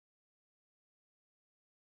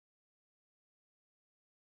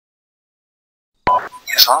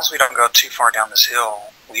As long as we don't go too far down this hill,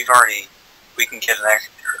 we can get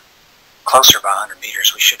closer by 100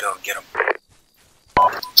 meters. We should be able to get them.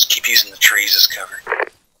 Just keep using the trees as cover.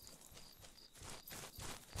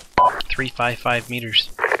 355 meters.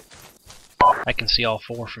 I can see all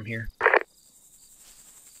four from here.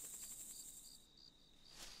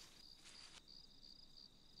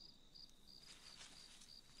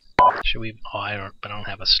 Should we? Oh, I don't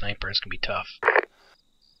have a sniper. It's gonna be tough.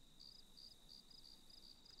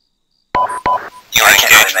 I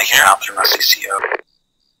can't really make it out through my CCO.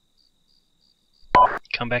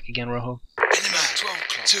 Come back again, Rojo. Enemy 12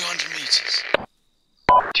 o'clock. 200 meters.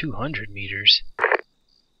 200 meters.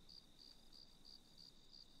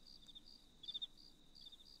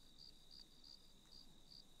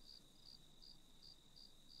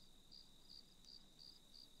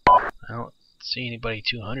 I don't see anybody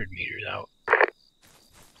 200 meters out.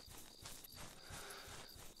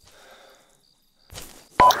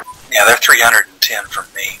 Yeah, they're 310 from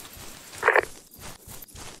me.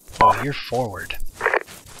 Oh, you're forward.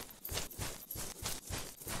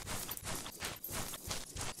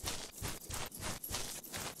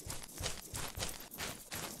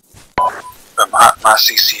 But my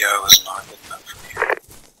CCO is not good enough for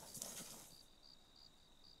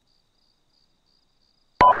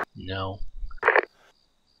me. No.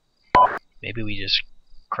 Maybe we just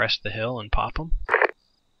crest the hill and pop them?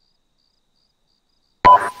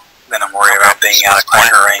 Then I'm worried about being out of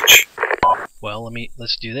clanker range. Well,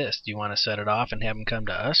 let's do this. Do you want to set it off and have them come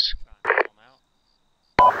to us?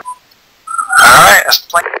 Alright, that's the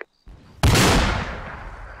plan.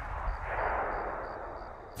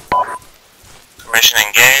 Permission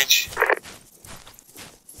engage.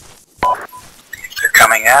 If they're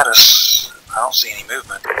coming at us, I don't see any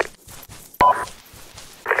movement.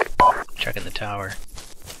 Checking the tower.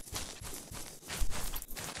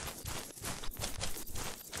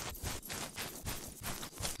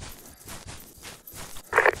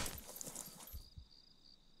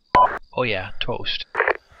 Oh yeah, toast.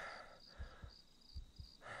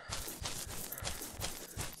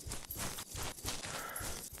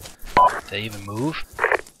 Did they even move?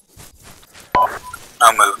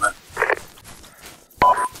 No movement.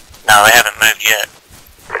 No, they haven't moved yet.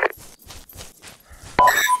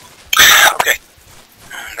 Okay.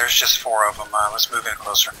 There's just 4 of them. Let's move in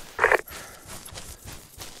closer.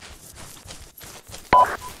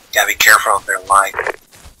 Gotta be careful of their light.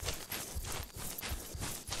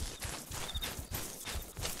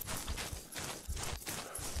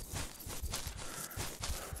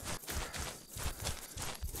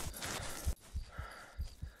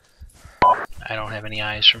 I don't have any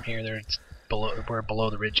eyes from here. We're below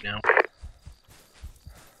the ridge now.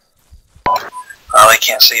 Well, they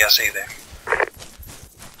can't see us either.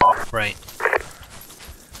 Right.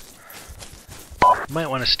 You might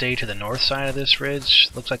want to stay to the north side of this ridge.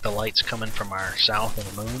 Looks like the light's coming from our south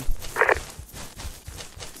of the moon.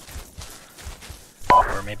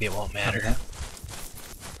 Or maybe it won't matter. Okay.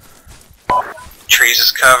 Trees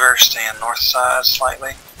is cover, stay on north side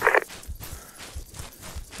slightly.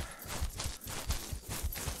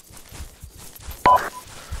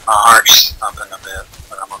 My heart's thumping a bit,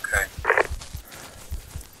 but I'm okay.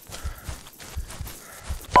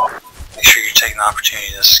 Make sure you're taking the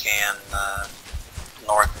opportunity to scan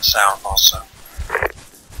north and south also.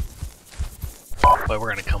 But we're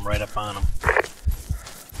gonna come right up on them.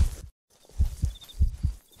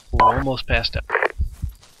 We're almost past it.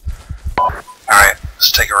 Alright,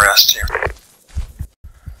 let's take a rest here.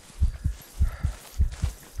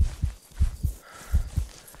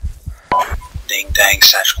 Ding dang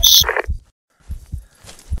satchels.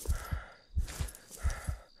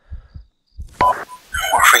 Or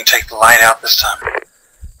if we can take the light out this time.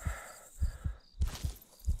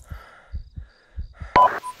 I'm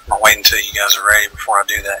gonna wait until you guys are ready before I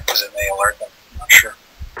do that, because it may alert them. I'm not sure.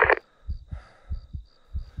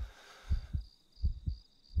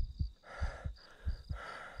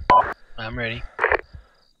 I'm ready.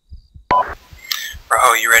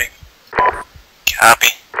 Rojo, you ready? Copy.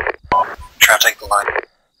 Try to take the light.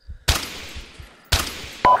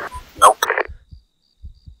 Nope.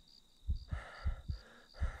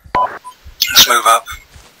 Let's move up.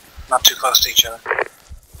 Not too close to each other.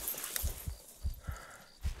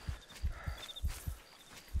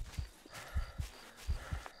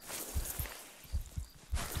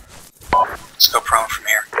 Let's go prone from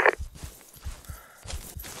here.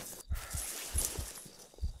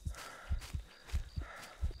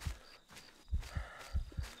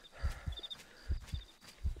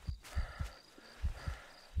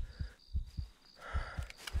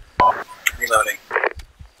 Reloading.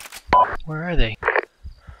 Where are they?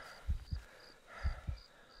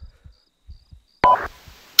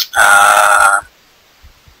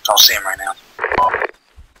 see him right now.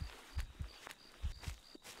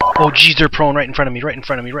 Oh geez, they're prone right in front of me, right in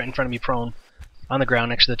front of me, right in front of me, prone. On the ground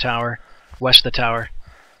next to the tower. West of the tower.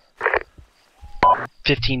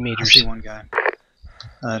 15 I meters. see one guy.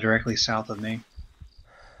 Directly south of me.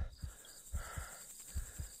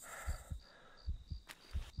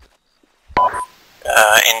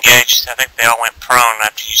 Engaged. I think they all went prone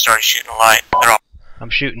after you started shooting light. They're all I'm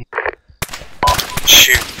shooting.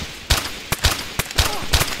 Shoot.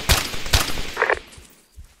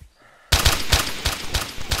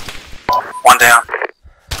 One down.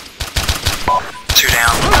 Two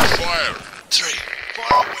down. Fire. 3.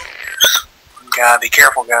 Fire away. Gotta be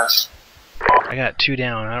careful, guys. I got 2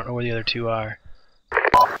 down. I don't know where the other 2 are.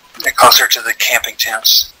 Get closer to the camping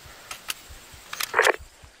tents.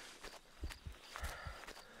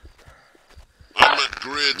 I'm at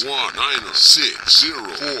grid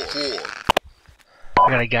 190604. I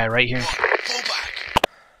got a guy right here. Fall back.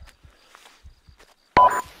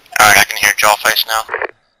 Alright, I can hear Jawface now.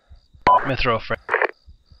 I'm gonna throw a frag.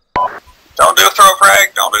 Don't do a throw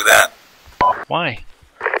frag. Don't do that. Why?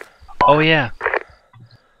 Oh yeah.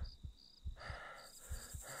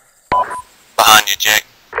 Behind you, Jake.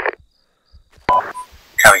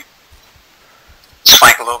 Copy. Let's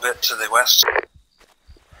flank a little bit to the west.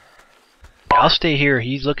 I'll stay here.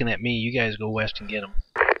 He's looking at me. You guys go west and get him.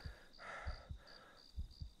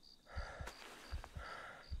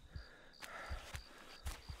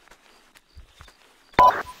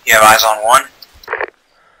 You have eyes on one?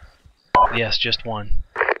 Yes, just one.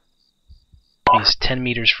 He's 10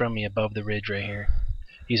 meters from me above the ridge right here.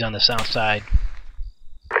 He's on the south side.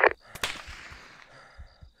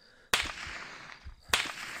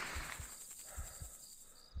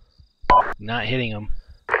 Not hitting him.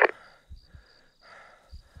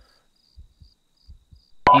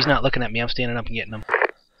 He's not looking at me. I'm standing up and getting him.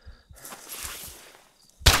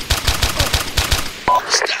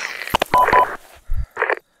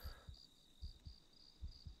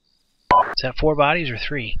 Is that 4 bodies or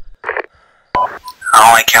 3? I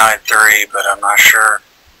only counted 3, but I'm not sure.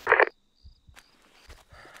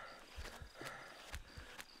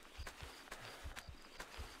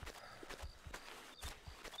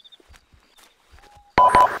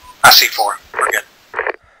 I see 4. We're good.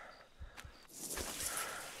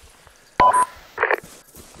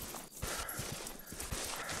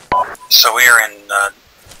 So we are in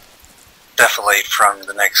defilade from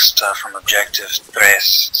the next, from objective 3,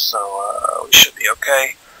 so we should be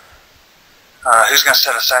okay. Who's gonna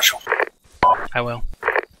set a satchel? I will.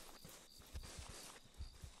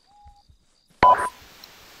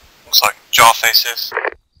 Looks like Jawface is.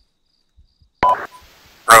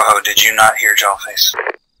 Rojo, did you not hear Jawface?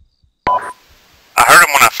 I heard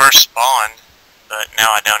him when I first spawned, but now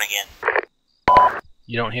I don't again.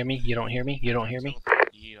 You don't hear me? You don't hear me? You don't hear me? I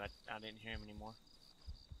didn't hear him anymore.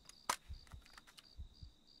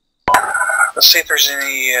 Let's see if there's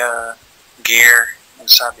any gear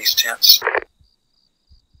inside these tents.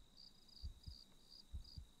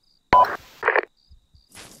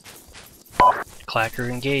 Clacker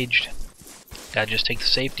engaged. Gotta just take the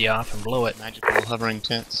safety off and blow it. Magical hovering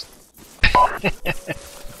tents.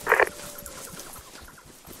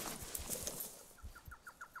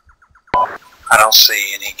 I don't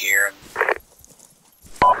see any gear.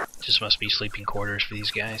 Just must be sleeping quarters for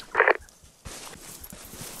these guys.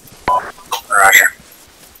 Roger.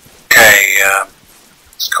 Okay,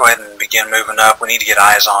 let's go ahead and begin moving up. We need to get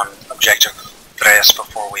eyes on objective 3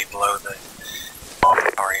 before we blow the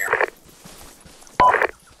tower here.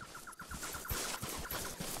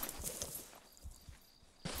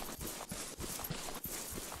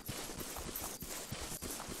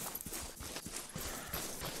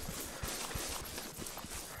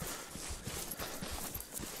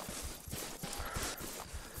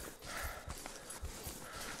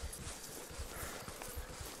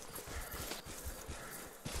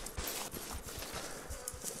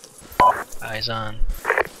 Eyes on.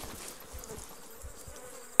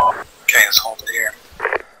 Okay, let's hold it here.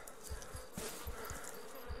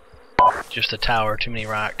 Just a tower, too many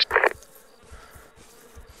rocks.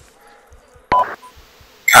 Copy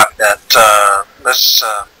that. Let's,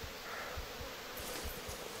 I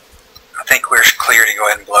think we're clear to go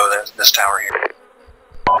ahead and blow this tower here.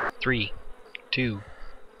 3, 2,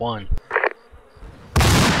 1.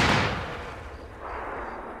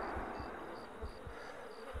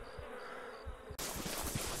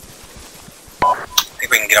 I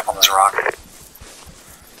think we can get up on this rock.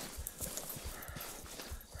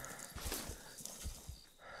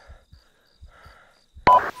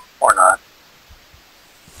 Or not.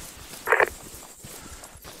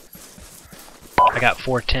 I got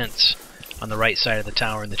 4 tents. On the right side of the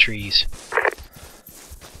tower in the trees.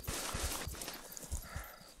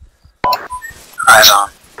 Eyes on.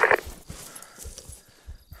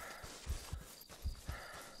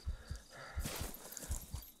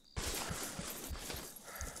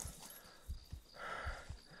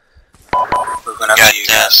 Moving up Got to you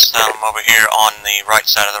guys. some over here on the right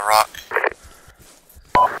side of the rock.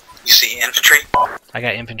 You see infantry? I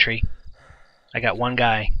got infantry. I got one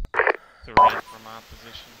guy. 3 from my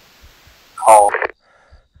position. Hold.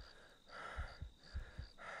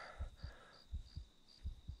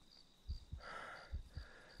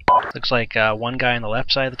 Looks like one guy on the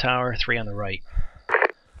left side of the tower, 3 on the right.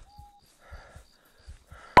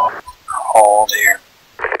 Hold here.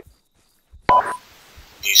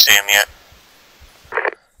 Do you see him yet?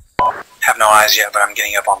 Have no eyes yet, but I'm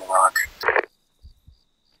getting up on the rock.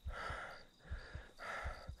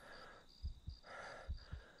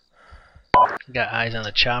 Got eyes on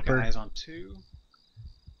the chopper. Got eyes on 2.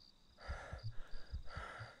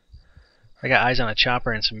 I got eyes on a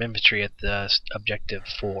chopper and some infantry at the objective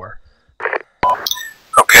 4.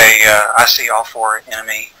 Okay, I see all 4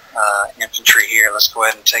 enemy infantry here. Let's go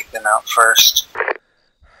ahead and take them out first.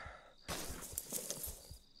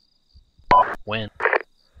 When?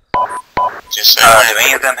 Just say Do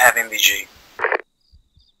any of them have MBG?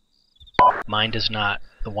 Mine does not.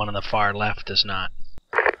 The one on the far left does not.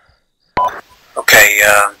 Okay,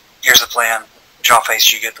 here's the plan.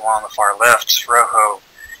 Jawface, you get the one on the far left. Rojo,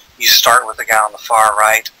 you start with the guy on the far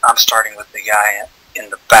right. I'm starting with the guy in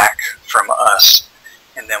the back from us.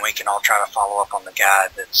 And then we can all try to follow up on the guy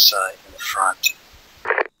that's in the front.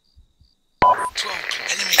 12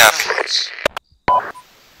 enemy Copy. guys.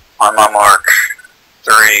 On my mark.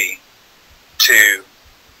 3, 2,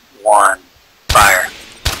 1, fire.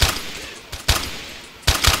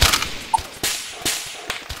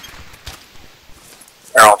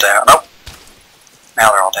 They're all down. Nope.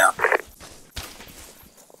 Now they're all down.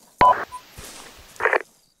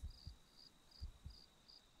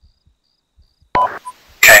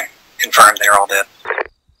 Okay, confirmed they're all dead.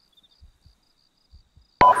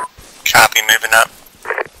 Copy, moving up.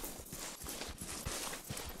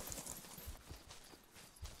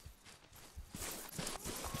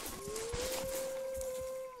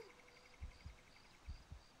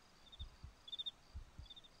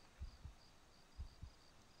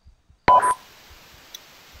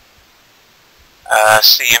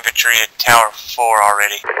 See infantry at Tower 4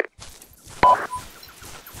 already.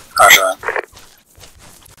 Roger that.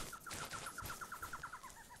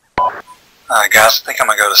 Guys, I think I'm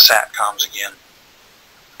going to go to SATCOMs again.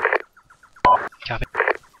 Copy.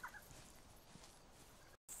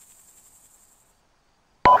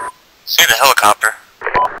 See the helicopter.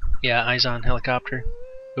 Yeah, eyes on helicopter.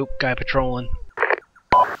 Oop, guy patrolling.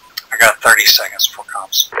 I got 30 seconds before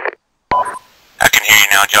comms. I can hear you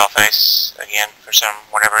now, Jawface, again, for some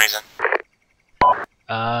whatever reason.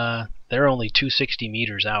 They're only 260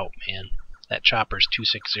 meters out, man. That chopper's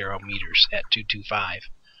 260 meters at 225.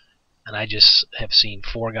 And I just have seen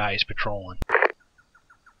 4 guys patrolling.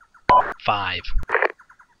 5.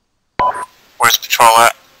 Where's patrol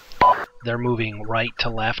at? They're moving right to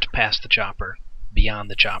left past the chopper, beyond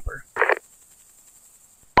the chopper.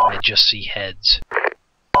 I just see heads.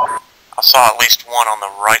 I saw at least one on the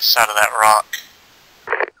right side of that rock.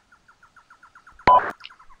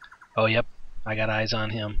 Oh, yep. I got eyes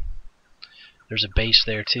on him. There's a base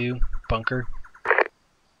there, too. Bunker.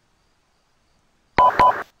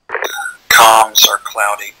 Comms are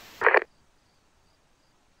cloudy.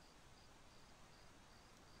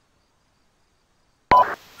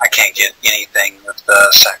 I can't get anything with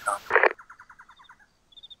the SATCOM.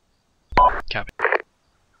 Copy.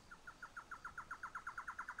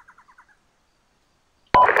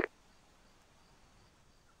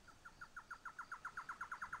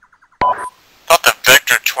 Thought the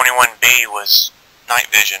Vector 21B was night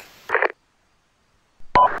vision.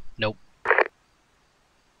 Nope.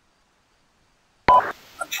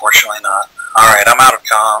 Unfortunately not. Alright, I'm out of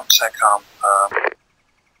SATCOM.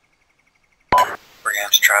 We're going to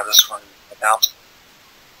have to try this one without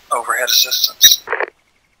overhead assistance.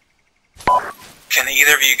 Can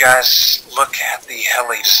either of you guys look at the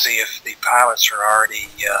heli to see if the pilots are already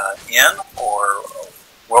in, or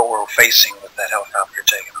what we're facing with that helicopter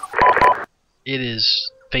taking off? It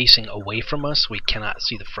is facing away from us. We cannot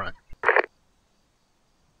see the front.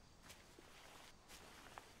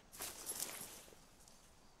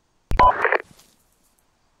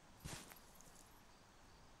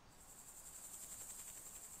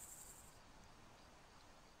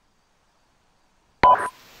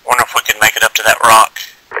 Wonder if we could make it up to that rock.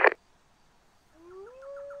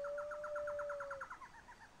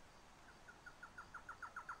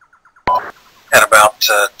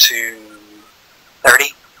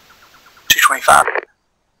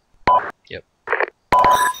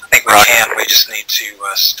 We can, we just need to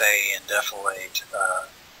stay and defilade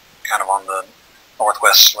kind of on the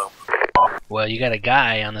northwest slope. Well, you got a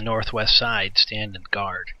guy on the northwest side standing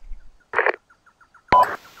guard.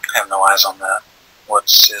 I have no eyes on that.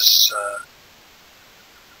 What's his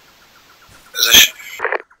position?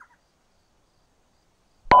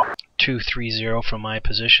 230 from my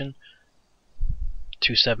position.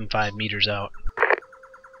 275 meters out.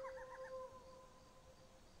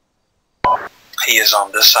 He is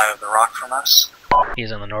on this side of the rock from us? He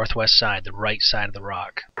is on the northwest side, the right side of the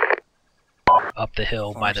rock. Up the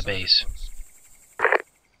hill by the base.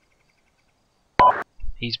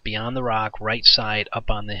 He's beyond the rock, right side, up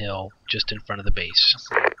on the hill, just in front of the base.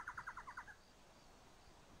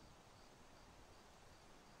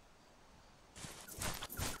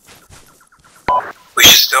 We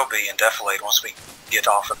should still be in defilade once we get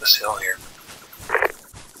off of this hill here.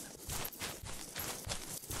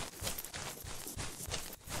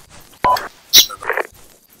 Let's move it.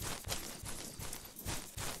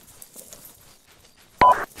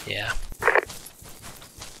 Yeah.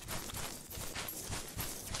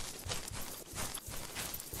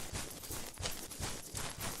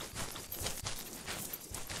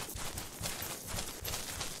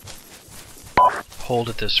 Hold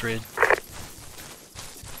at this ridge.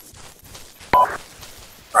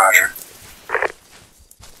 Roger.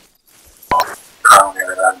 Prone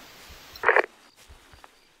everybody.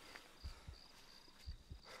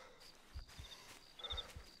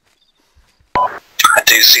 I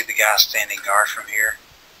do see the guy standing guard from here.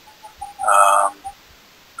 I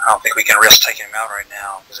don't think we can risk taking him out right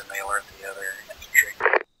now because it may alert the other infantry.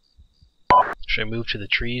 Should I move to the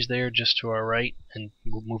trees there, just to our right, and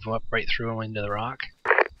we'll move them up right through them into the rock?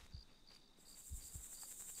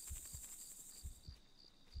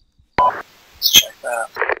 Let's check that.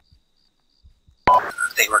 I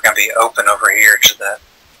think we're going to be open over here to that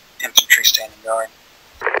infantry standing guard.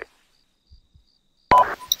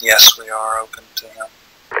 Yes, we are open to him.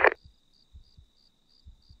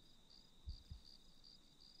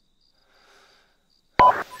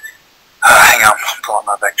 Hang on, I'm pulling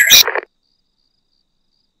my vectors.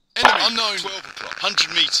 Enemy unknown 12 o'clock, 100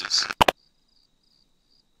 meters.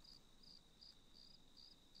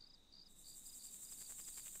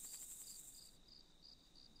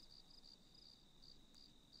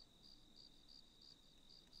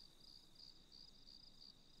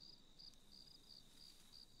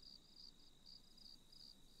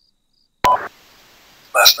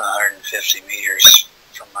 Less than 150 meters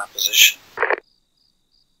from my position.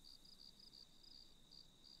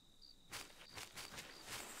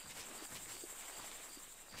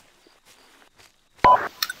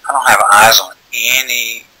 I don't have eyes on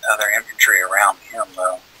any other infantry around him,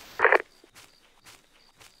 though.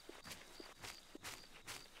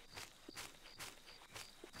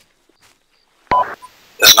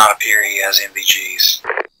 Does not appear he has MBGs.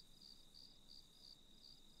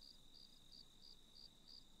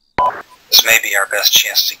 This may be our best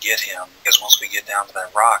chance to get him, because once we get down to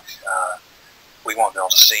that rock, we won't be able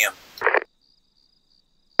to see him.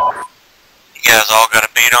 You guys all got a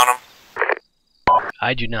beat on him?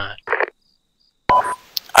 I do not.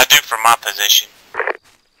 I do from my position.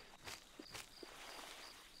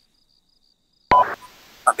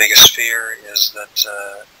 My biggest fear is that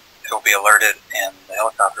he'll be alerted and the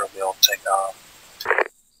helicopter will be able to take off.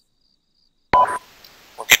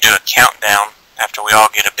 We could do a countdown after we all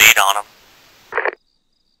get a beat on him.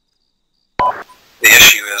 The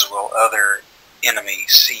issue is, will other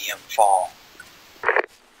enemies see him fall?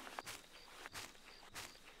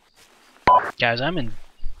 Guys, I'm in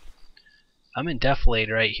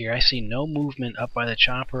defilade right here. I see no movement up by the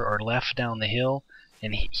chopper or left down the hill,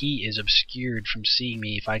 and he is obscured from seeing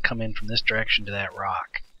me if I come in from this direction to that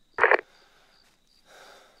rock.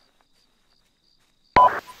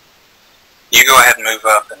 You go ahead and move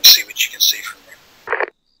up and see what you can see from there.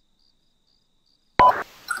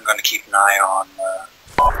 I'm going to keep an eye on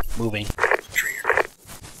Moving. the tree here.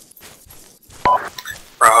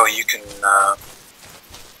 Rojo, you can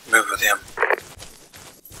move with him.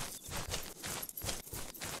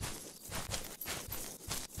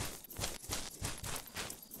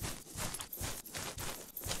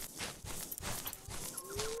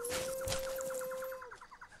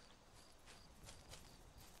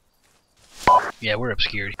 Yeah, we're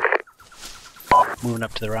obscured. Moving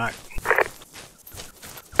up to the rock.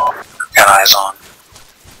 Got eyes on.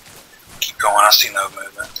 Keep going, I see no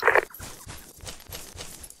movement.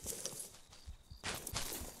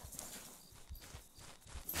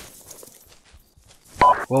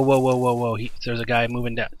 Whoa, whoa, whoa, whoa, whoa. There's a guy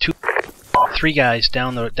moving down. Three guys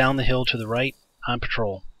down the hill to the right on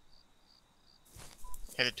patrol.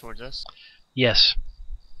 Headed towards us. Yes.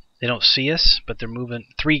 They don't see us, but they're moving.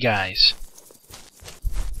 3 guys.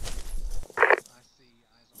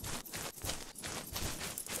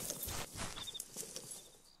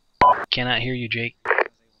 Cannot hear you, Jake.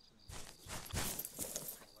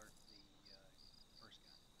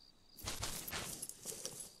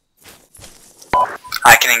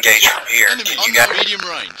 I can engage from here. Enemy Can on you guys? medium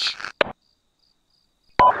range.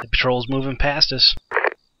 The patrol's moving past us.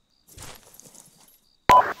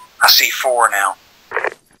 I see 4 now.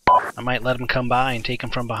 I might let them come by and take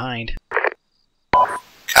them from behind.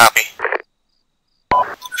 Copy.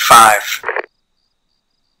 5.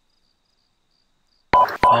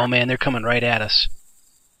 Oh man, they're coming right at us.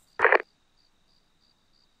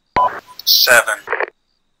 7.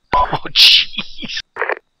 Oh jeez.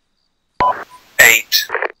 8.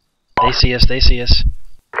 They see us, they see us.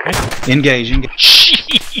 Engage.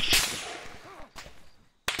 Jeez.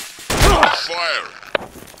 Fire.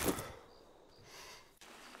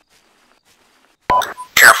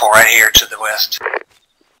 Careful right here to the west.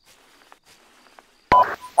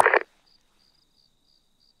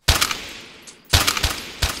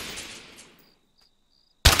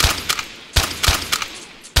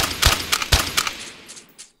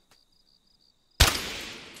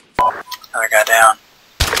 Another guy down.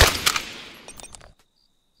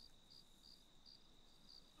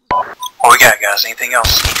 What we got, guys? Anything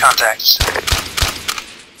else? Any contacts?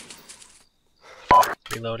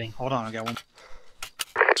 Reloading. Hold on, I got one.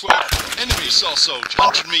 12. Enemy assault soldier.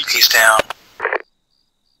 100 meters. He's down.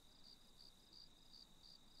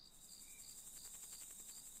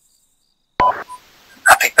 I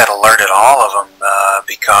think that alerted all of them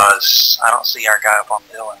because I don't see our guy up on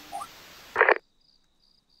the hill anymore.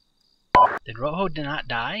 Did Rojo not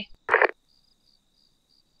die?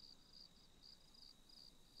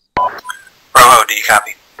 Rojo, do you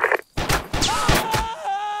copy?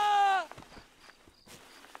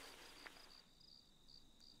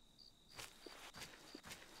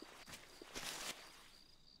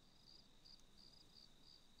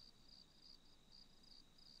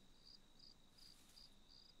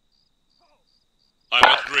 I'm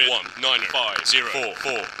at grid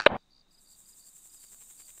 19504.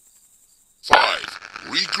 5.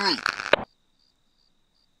 Regroup.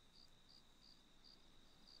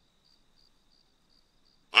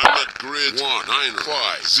 I'm at grid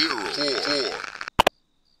 19504.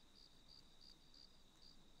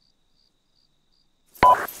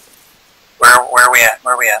 Where are we at?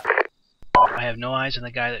 Where are we at? I have no eyes on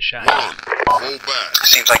the guy that shot me. 1. Fall back.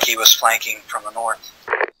 Seems like he was flanking from the north.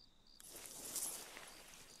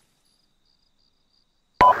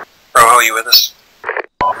 Rojo, you with us?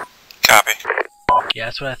 Copy. Yeah,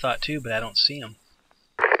 that's what I thought too, but I don't see him.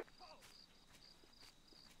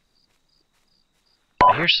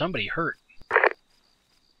 I hear somebody hurt.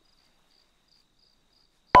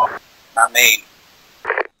 Not me.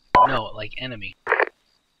 No, like enemy.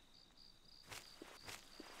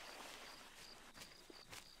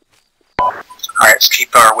 Alright, let's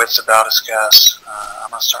keep our wits about us, guys. I'm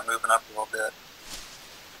going to start moving up a little bit. In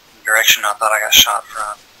the direction I thought I got shot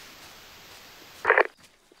from.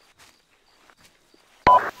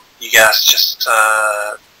 You guys just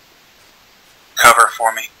cover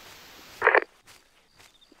for me.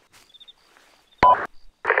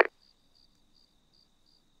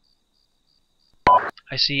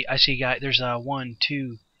 I see guy. There's 1,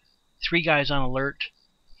 2, 3 guys on alert,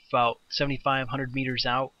 about 7,500 meters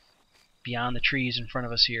out, beyond the trees in front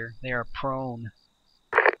of us here. They are prone.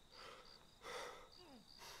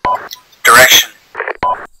 Direction.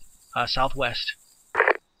 Southwest.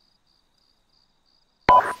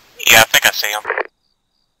 Yeah, I think I see him.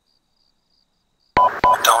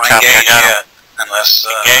 Don't Copy, engage I got 'em. yet, unless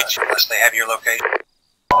they have your location.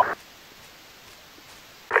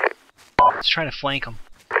 Let's try to flank them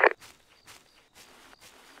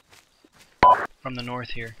from the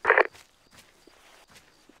north here.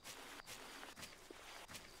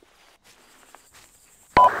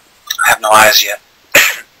 I have no eyes yet.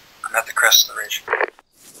 I'm at the crest of the ridge.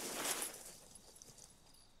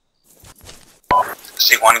 I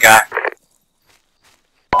see 1 guy.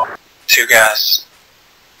 2 guys.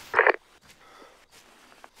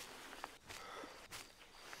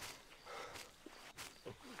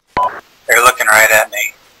 They're looking right at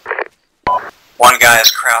me. 1 guy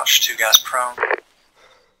is crouched, 2 guys prone.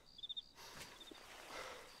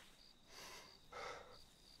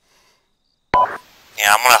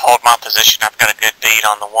 Yeah, I'm gonna hold my position. I've got a good bead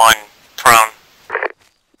on the one prone.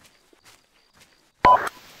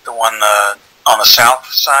 The one on the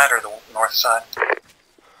south side or the north side?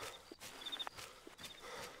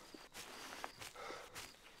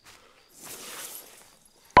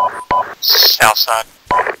 south side.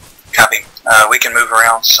 Copy. We can move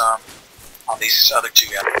around some on these other two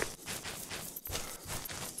guys.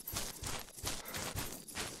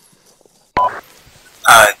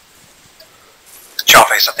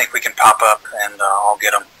 Jawface, I think we can pop up and I'll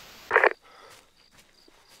get them.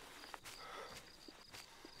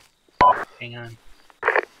 Hang on.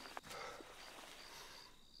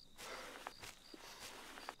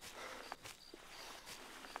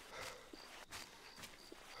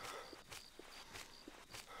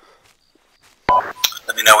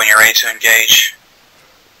 Let me know when you're ready to engage.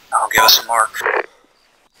 I'll give us a mark.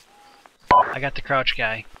 I got the crouch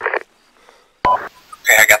guy.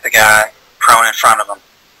 Okay, I got the guy prone in front of him.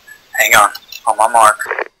 Hang on my mark.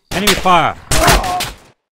 Enemy fire!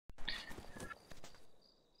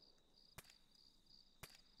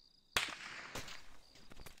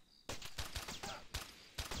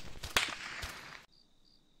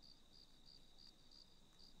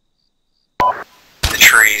 The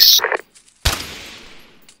trees.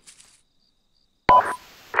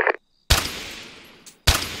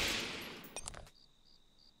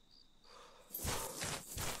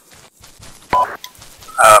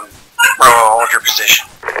 Bro, hold your position.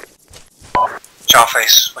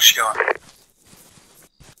 Jawface, what you going?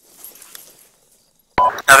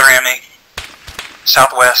 Another enemy.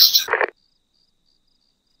 Southwest.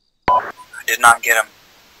 I did not get him.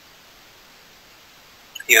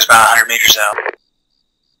 He was about 100 meters out.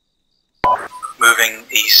 Moving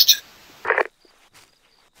east.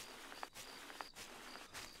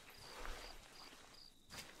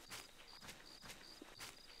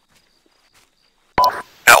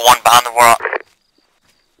 Got one behind the rock.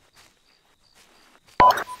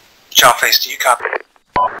 Jawface, do you copy?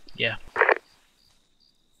 Yeah.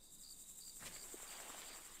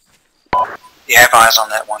 You have eyes on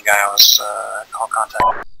that one guy I was call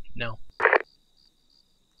contact? No.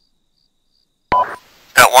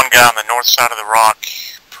 Got one guy on the north side of the rock,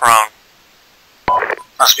 prone.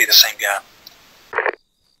 Must be the same guy.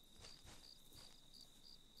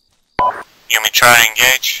 You want me to try to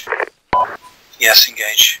engage? Yes,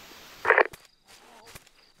 engage.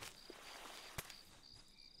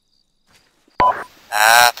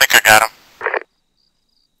 I think I got him.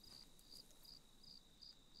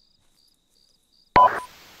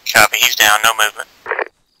 Copy, he's down, no movement.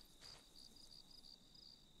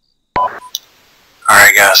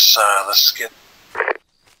 Alright guys, let's get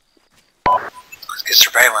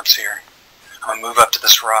surveillance here. I'm gonna move up to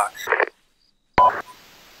this rock.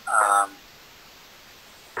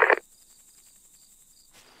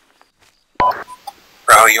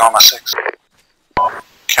 Bro, you on my 6?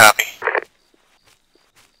 Copy.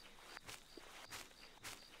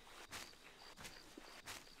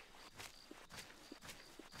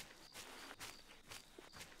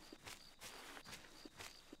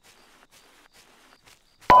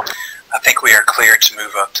 I think we are clear to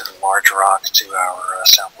move up to the large rock to our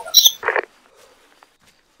southwest.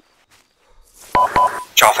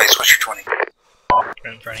 Jawface, what's your 20?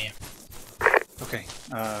 Right in front of you. Okay,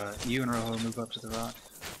 you and Rojo move up to the rock.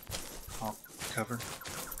 I'll cover.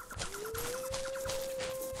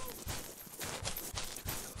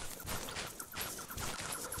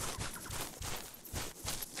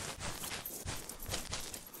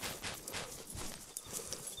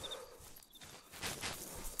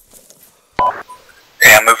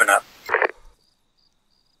 Okay, I'm moving up.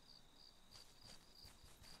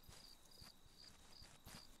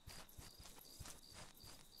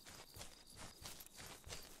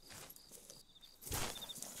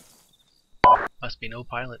 Must be no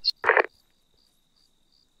pilots.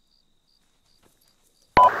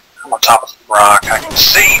 I'm on top of the rock, I can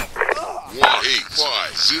see.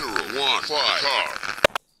 18501 car.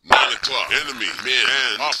 9 o'clock. Enemy, man,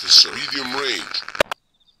 and officer. Medium range.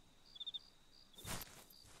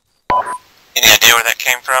 Any idea where that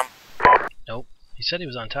came from? Nope. He said he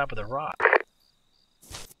was on top of the rock.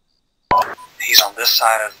 He's on this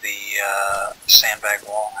side of the sandbag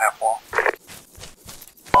wall, half wall.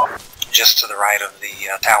 Just to the right of the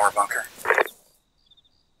tower bunker.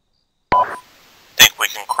 Think we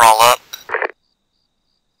can crawl up?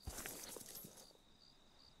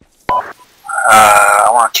 I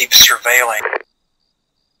want to keep surveilling.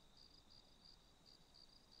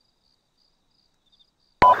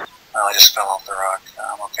 Well, I just fell off the rock.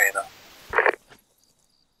 I'm okay though.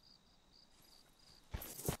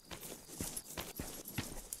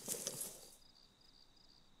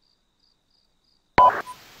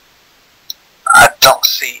 I don't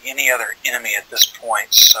see any other enemy at this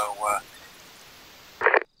point, so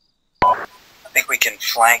I think we can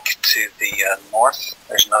flank to the north.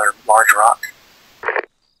 There's another large rock.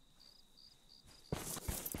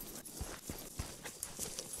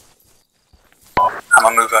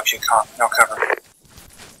 No cover.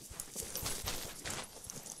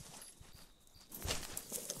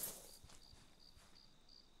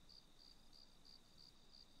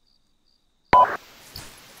 I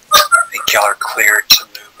think y'all are cleared to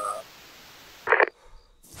move up.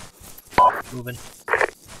 Moving.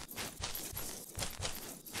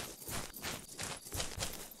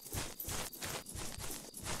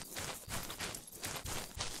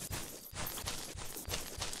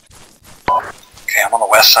 Okay, I'm on the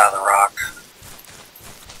west side of the rock.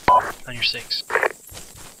 On your 6.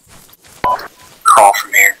 Crawl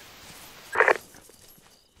from here.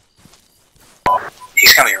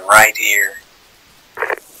 He's gonna be right here.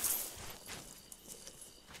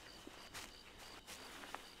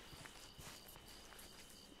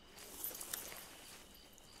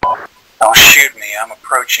 Don't shoot me, I'm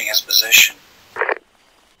approaching his position.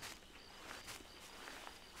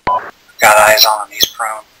 Got eyes on him, he's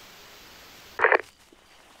prone.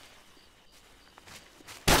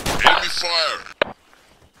 Enemy fire!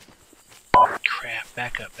 Crap,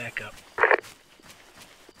 back up, back up.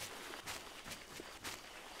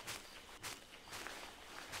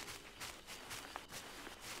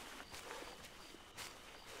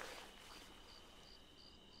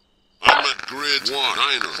 I'm at grid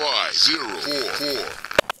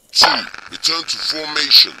 1950442. Return to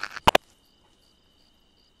formation.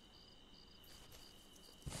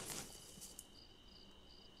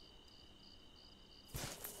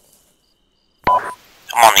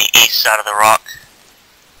 I'm on the east side of the rock.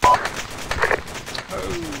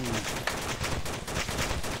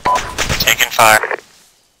 Taking fire.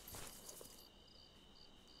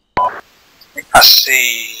 I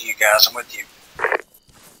see you guys, I'm with you.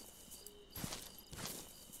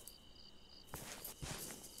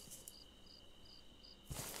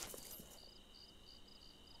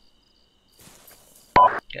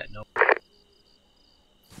 Got no.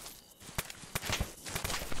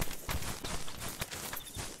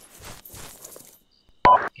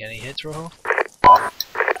 Got any hits, Rojo?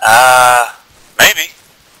 Maybe.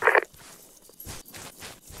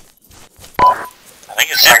 I think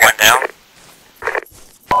his head went down.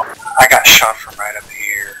 I got shot from right up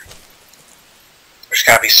here. There's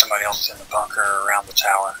gotta be somebody else in the bunker or around the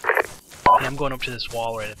tower. Yeah, I'm going up to this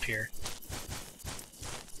wall right up here.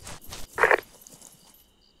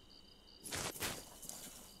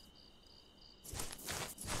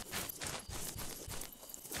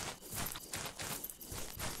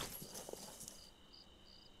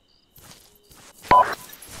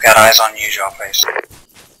 Got eyes on you, Jawface.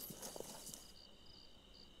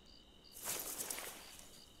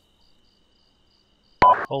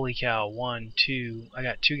 Holy cow, 1, 2. I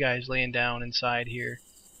got 2 guys laying down inside here.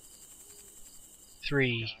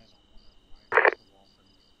 3.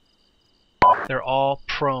 They're all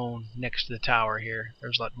prone next to the tower here.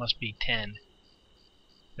 There's like must be 10.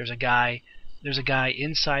 There's a guy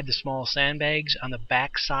inside the small sandbags on the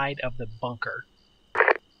back side of the bunker.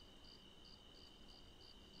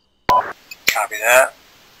 Copy that.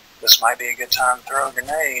 This might be a good time to throw a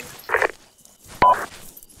grenade.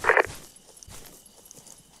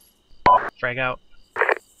 Frag out.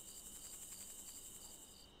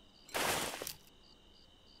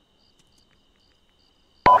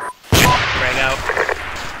 Frag out.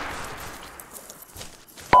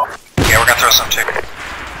 Yeah, we're gonna throw some too.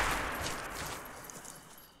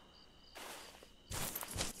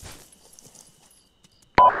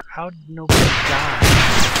 How did nobody die?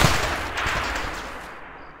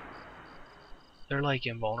 They're like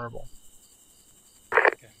invulnerable.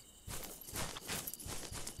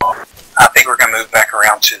 I think we're gonna move back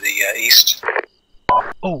around to the east.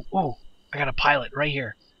 Oh, oh! I got a pilot right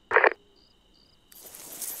here.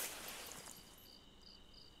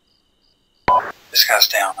 This guy's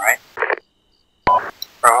down, right?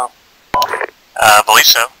 Bro, Believe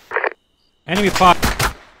so. Enemy fire.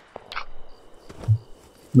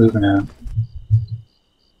 Moving out.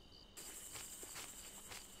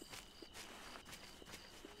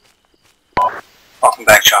 welcome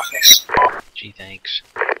back, Jawface. Gee, thanks.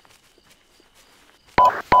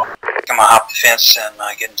 Come on, hop the fence and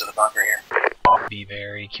get into the bunker here. Be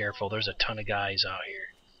very careful. There's a ton of guys out here.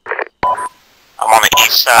 I'm on the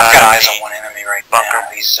east I've side. got of eyes the on one enemy right bunker. now.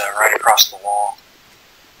 He's right across the wall.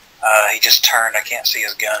 He just turned. I can't see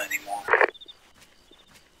his gun anymore.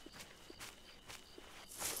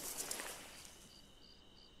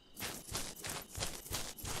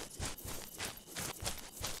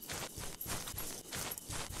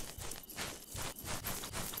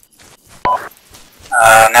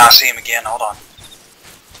 Now I see him again. Hold on.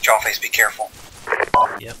 Jawface, be careful.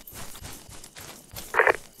 Yep.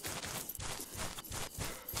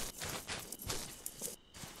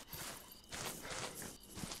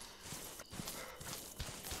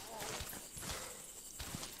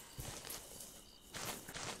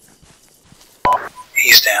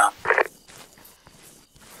 He's down.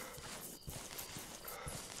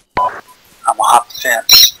 I'm gonna hop the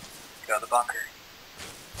fence. Go to the bunker.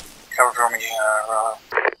 Cover for me, Rollo.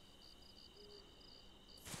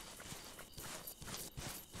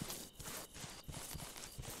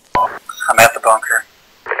 I'm at the bunker.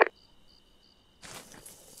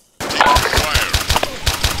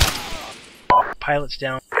 Pilot's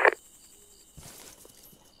down.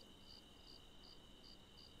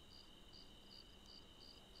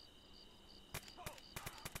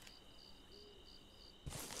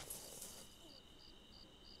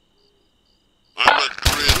 I'm at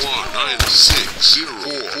grid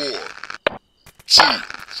 19604. 2.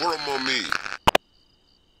 Form on me.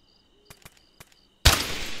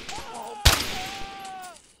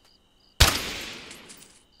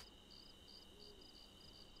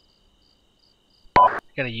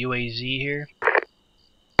 Got a UAZ here.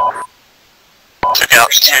 Took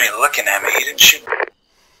out There's Timmy looking at me. He didn't shoot.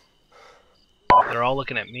 They're all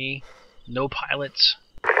looking at me. No pilots.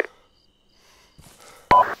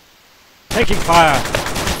 Taking fire.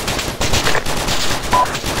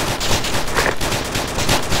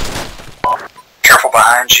 Careful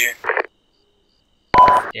behind you.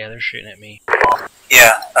 Yeah, they're shooting at me.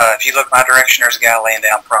 Yeah, if you look my direction, there's a guy laying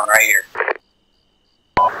down prone right here.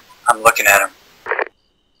 I'm looking at him.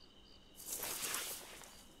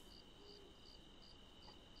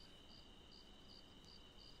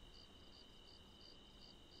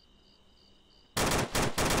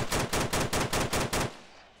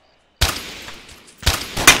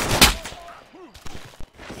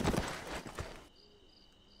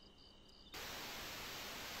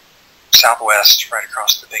 Southwest, right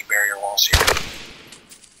across the big barrier walls here.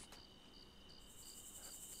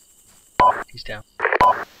 He's down.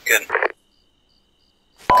 Good.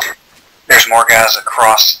 There's more guys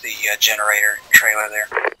across the generator trailer there.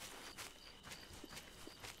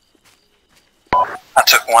 I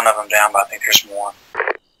took one of them down, but I think there's more.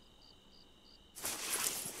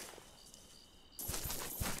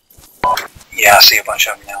 Yeah, I see a bunch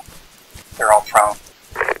of them now. They're all prone.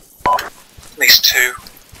 At least two.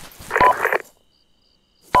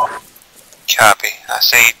 copy. I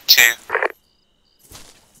see 2.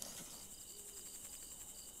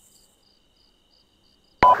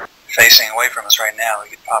 Facing away from us right now, we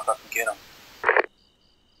could pop up and get them.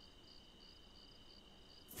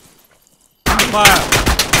 Fire.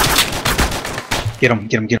 Get him,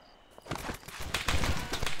 get him, get him.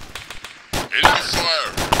 Enemy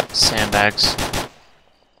fire. Sandbags.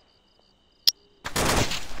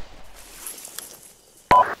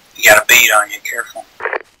 You got a bead on you, careful.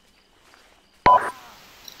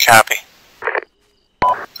 Copy.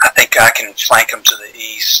 I think I can flank them to the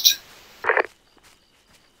east.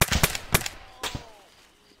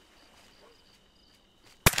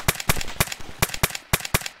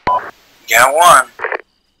 Got one.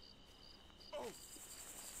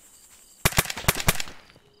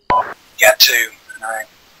 Got two. Alright.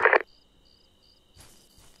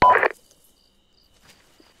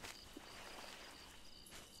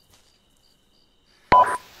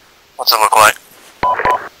 What's it look like?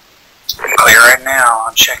 I'm clear right now.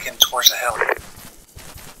 I'm checking towards the heli.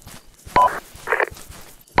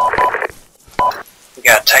 We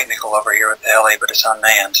got a technical over here with the heli, but it's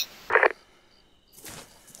unmanned.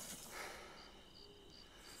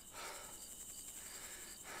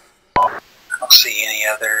 I don't see any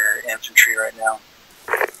other infantry right now.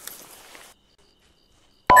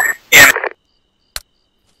 Yeah.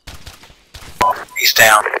 He's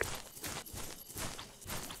down.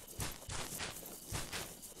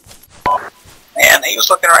 Man, he was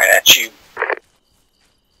looking right at you.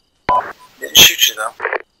 Didn't shoot you though.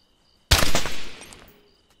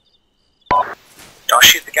 Don't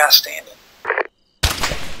shoot the guy standing.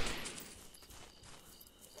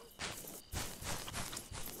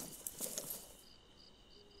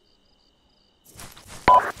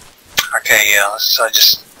 Okay, yeah, let's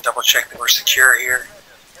just double check that we're secure here.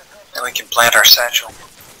 Then we can plant our satchel.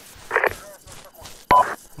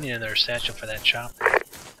 Need another satchel for that chop.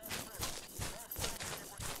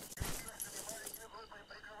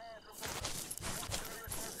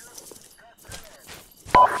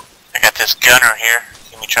 I got this gunner here.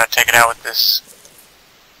 Can we try to take it out with this?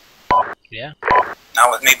 Yeah.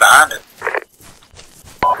 Not with me behind it.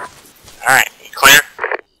 Alright, you clear?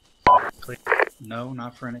 No,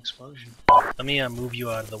 not for an explosion. Let me move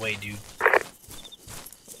you out of the way, dude.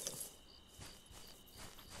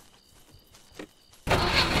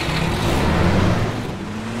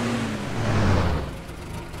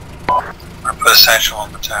 Or put a satchel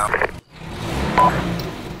on the tower.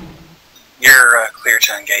 You're clear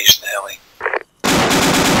to engage the heli.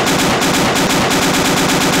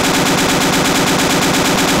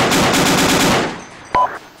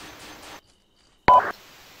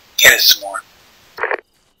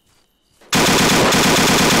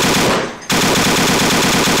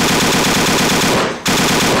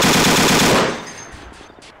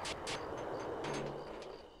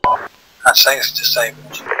 I'd say it's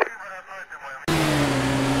disabled.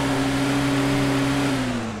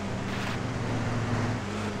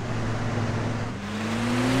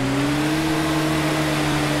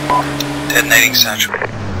 Detonating central.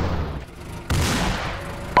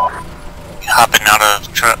 Hopping out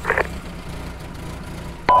of truck.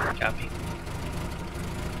 Copy.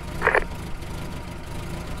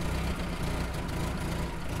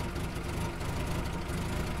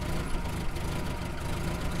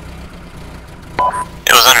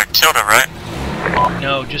 It was under tilde, right?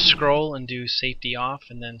 No, just scroll and do safety off,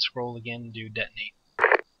 and then scroll again and do detonate.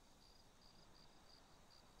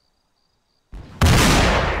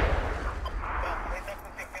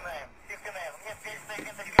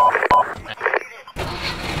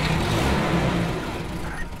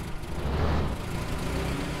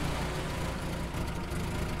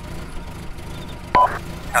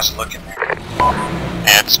 How's it looking there?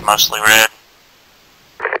 Yeah, it's mostly red.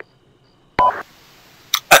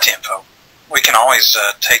 That's info. We can always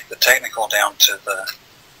take the technical down to the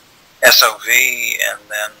SOV and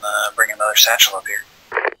then bring another satchel up here.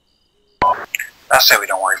 I say we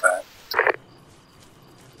don't worry about it.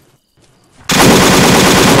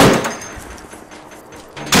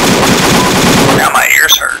 Now my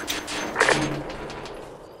ears hurt.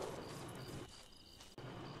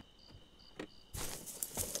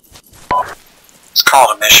 Let's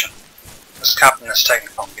call it a mission. Let's copy this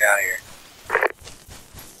technical and get out of here.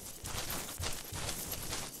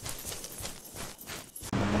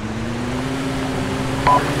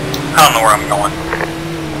 I don't know where I'm going.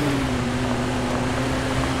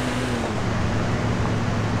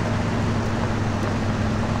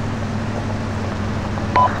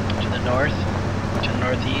 To the north, to the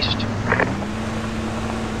northeast.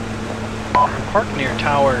 We're parked near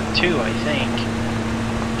Tower 2, I think.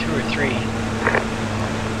 2 or 3.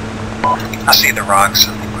 I see the rocks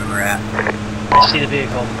I think we were at. I see the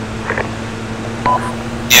vehicle.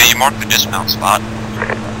 Yeah, you marked the dismount spot.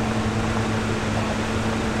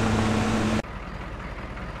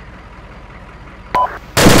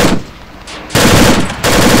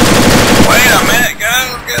 Wait a minute, guys,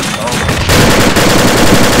 let's get over.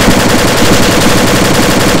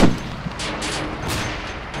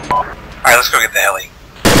 Alright, let's go get the heli.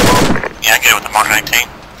 Yeah, I get it with the Mark 19.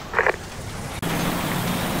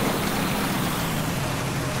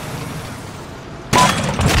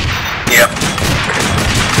 Yep.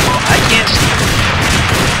 I can't see.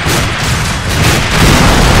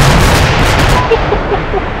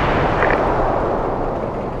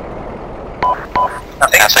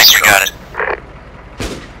 I think we got it.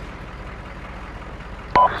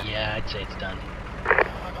 Yeah, I'd say it's done.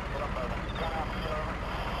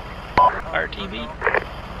 RTV?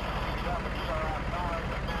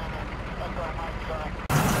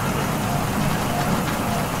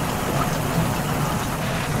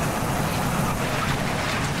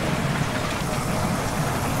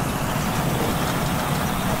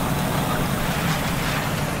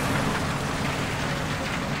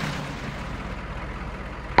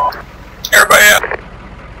 Everybody up.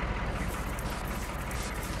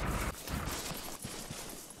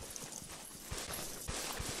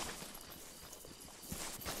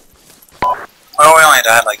 Well, we only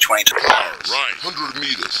died like 22. Car, right, 100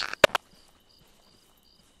 meters.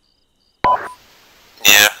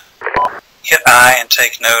 Yeah. Hit I and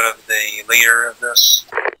take note of the leader of this.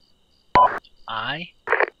 I?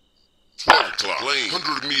 12 o'clock, lane,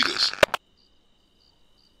 100 meters.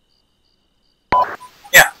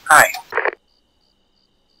 Yeah, I.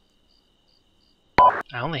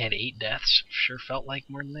 I only had 8 deaths. Sure felt like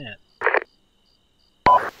more than that.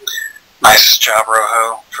 Nice job,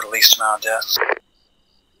 Rojo, for the least amount of deaths.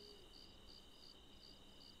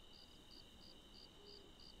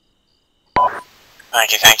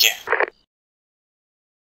 Thank you, thank you.